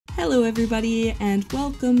Hello everybody, and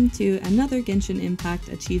welcome to another Genshin Impact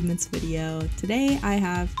achievements video. Today I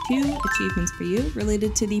have two achievements for you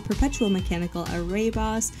related to the Perpetual Mechanical Array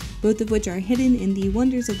boss, both of which are hidden in the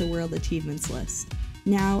Wonders of the World achievements list.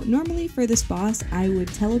 Now, normally for this boss I would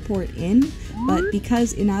teleport in, but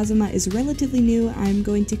because Inazuma is relatively new, I'm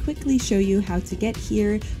going to quickly show you how to get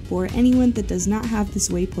here for anyone that does not have this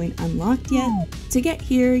waypoint unlocked yet. To get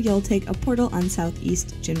here, you'll take a portal on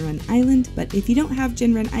Southeast Jinren Island, but if you don't have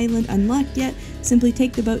Jinren Island unlocked yet, simply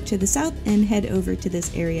take the boat to the south and head over to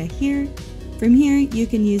this area here. From here, you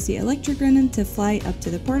can use the electric Renin to fly up to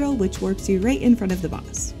the portal, which warps you right in front of the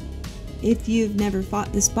boss. If you've never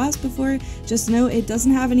fought this boss before, just know it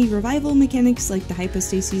doesn't have any revival mechanics like the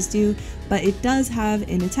hypostases do, but it does have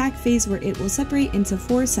an attack phase where it will separate into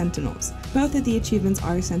 4 sentinels. Both of the achievements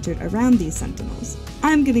are centered around these sentinels.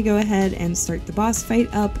 I'm gonna go ahead and start the boss fight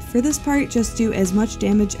up. For this part, just do as much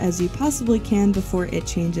damage as you possibly can before it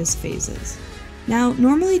changes phases. Now,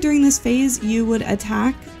 normally during this phase, you would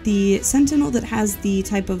attack the sentinel that has the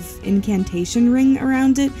type of incantation ring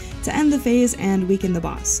around it to end the phase and weaken the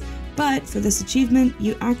boss. But for this achievement,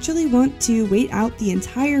 you actually want to wait out the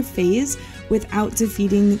entire phase without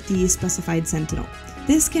defeating the specified sentinel.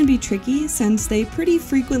 This can be tricky since they pretty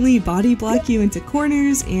frequently body block you into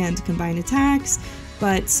corners and combine attacks,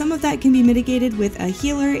 but some of that can be mitigated with a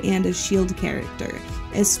healer and a shield character,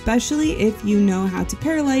 especially if you know how to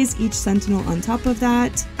paralyze each sentinel on top of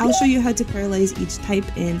that. I'll show you how to paralyze each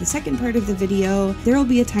type in the second part of the video. There will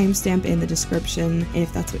be a timestamp in the description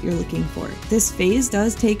if that's what you're looking for. This phase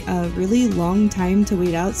does take a really long time to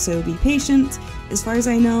wait out, so be patient. As far as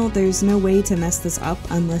I know, there's no way to mess this up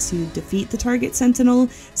unless you defeat the target sentinel,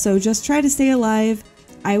 so just try to stay alive.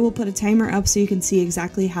 I will put a timer up so you can see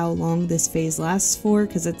exactly how long this phase lasts for,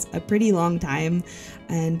 because it's a pretty long time.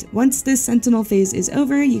 And once this sentinel phase is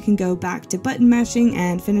over, you can go back to button mashing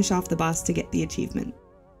and finish off the boss to get the achievement.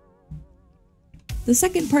 The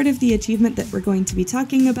second part of the achievement that we're going to be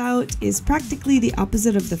talking about is practically the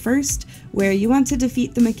opposite of the first, where you want to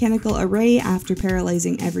defeat the mechanical array after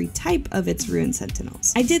paralyzing every type of its ruined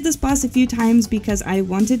sentinels. I did this boss a few times because I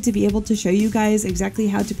wanted to be able to show you guys exactly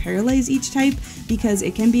how to paralyze each type, because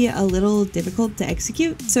it can be a little difficult to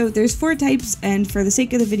execute. So there's 4 types, and for the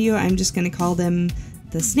sake of the video, I'm just going to call them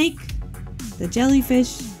the snake, the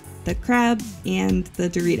jellyfish, the crab, and the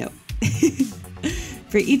dorito.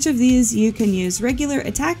 For each of these, you can use regular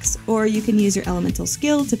attacks, or you can use your elemental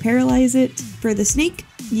skill to paralyze it. For the snake,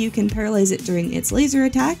 you can paralyze it during its laser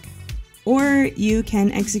attack, or you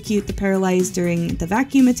can execute the paralyze during the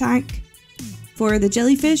vacuum attack. For the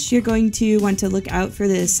jellyfish, you're going to want to look out for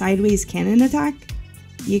the sideways cannon attack.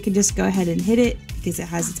 You can just go ahead and hit it because it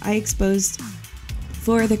has its eye exposed.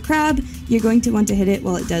 For the crab, you're going to want to hit it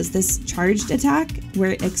while it does this charged attack,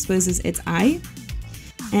 where it exposes its eye.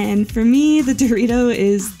 And for me, the Dorito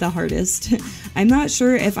is the hardest. I'm not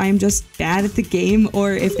sure if I'm just bad at the game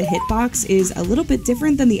or if the hitbox is a little bit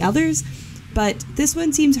different than the others, but this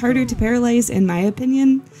one seems harder to paralyze in my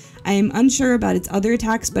opinion. I am unsure about its other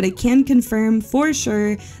attacks, but I can confirm for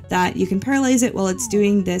sure that you can paralyze it while it's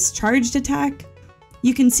doing this charged attack.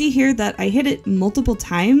 You can see here that I hit it multiple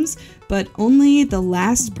times, but only the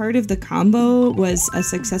last part of the combo was a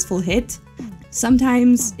successful hit.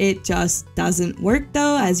 Sometimes it just doesn't work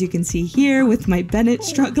though, as you can see here with my Bennett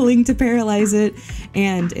struggling to paralyze it,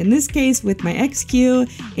 and in this case with my XQ,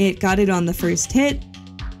 it got it on the first hit.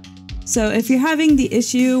 So if you're having the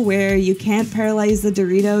issue where you can't paralyze the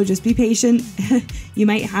Dorito, just be patient. You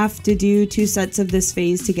might have to do 2 sets of this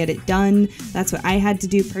phase to get it done. That's what I had to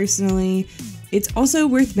do personally. It's also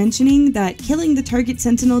worth mentioning that killing the target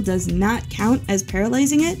sentinel does not count as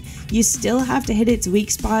paralyzing it. You still have to hit its weak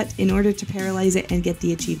spot in order to paralyze it and get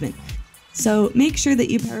the achievement. So make sure that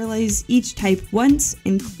you paralyze each type once,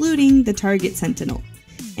 including the target sentinel.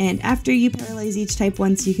 And after you paralyze each type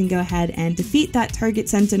once, you can go ahead and defeat that target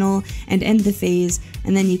sentinel and end the phase,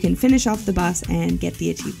 and then you can finish off the boss and get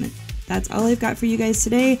the achievement. That's all I've got for you guys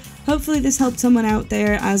today. Hopefully this helped someone out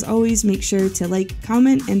there. As always, make sure to like,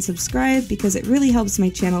 comment, and subscribe because it really helps my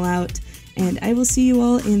channel out. And I will see you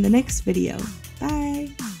all in the next video.